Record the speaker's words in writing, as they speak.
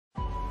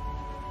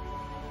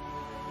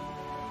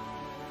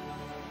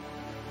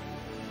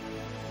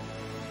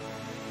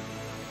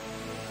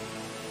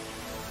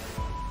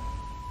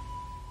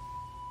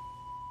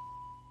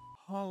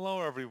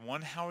Hello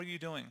everyone, how are you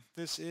doing?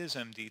 This is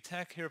MD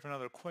Tech here for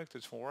another quick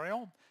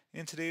tutorial.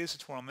 In today's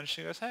tutorial, I'm going to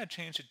show you guys how to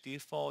change the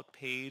default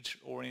page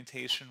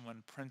orientation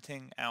when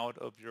printing out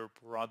of your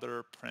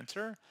brother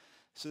printer.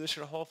 So this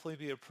should hopefully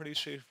be a pretty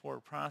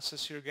straightforward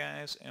process here,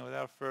 guys, and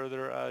without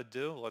further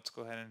ado, let's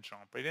go ahead and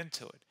jump right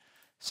into it.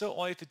 So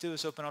all you have to do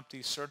is open up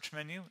the search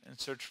menu and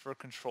search for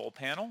Control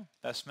Panel.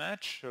 Best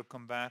match, you'll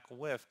come back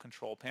with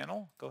Control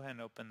Panel. Go ahead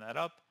and open that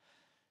up.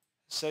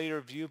 Set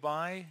your view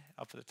by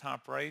up at the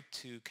top right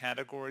to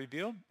category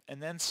view,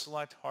 and then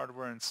select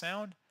hardware and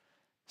sound.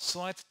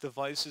 Select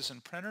devices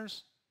and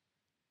printers.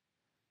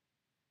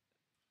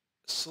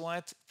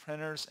 Select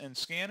printers and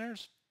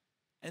scanners,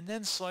 and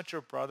then select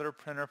your brother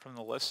printer from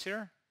the list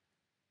here,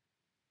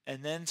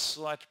 and then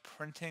select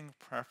printing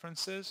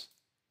preferences.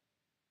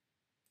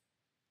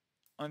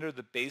 Under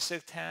the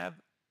basic tab,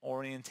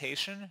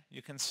 orientation,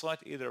 you can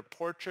select either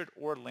portrait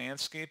or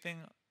landscaping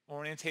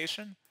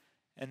orientation,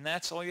 and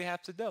that's all you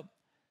have to do.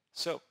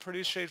 So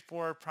pretty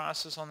straightforward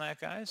process on that,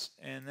 guys.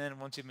 And then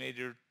once you've made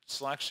your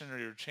selection or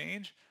your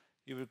change,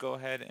 you would go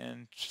ahead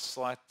and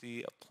select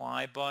the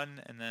apply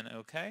button and then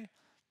OK.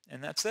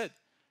 And that's it.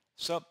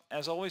 So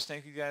as always,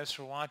 thank you guys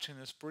for watching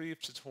this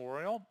brief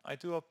tutorial. I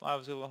do hope I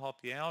was able to help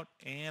you out,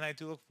 and I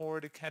do look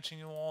forward to catching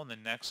you all in the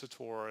next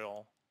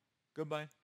tutorial. Goodbye.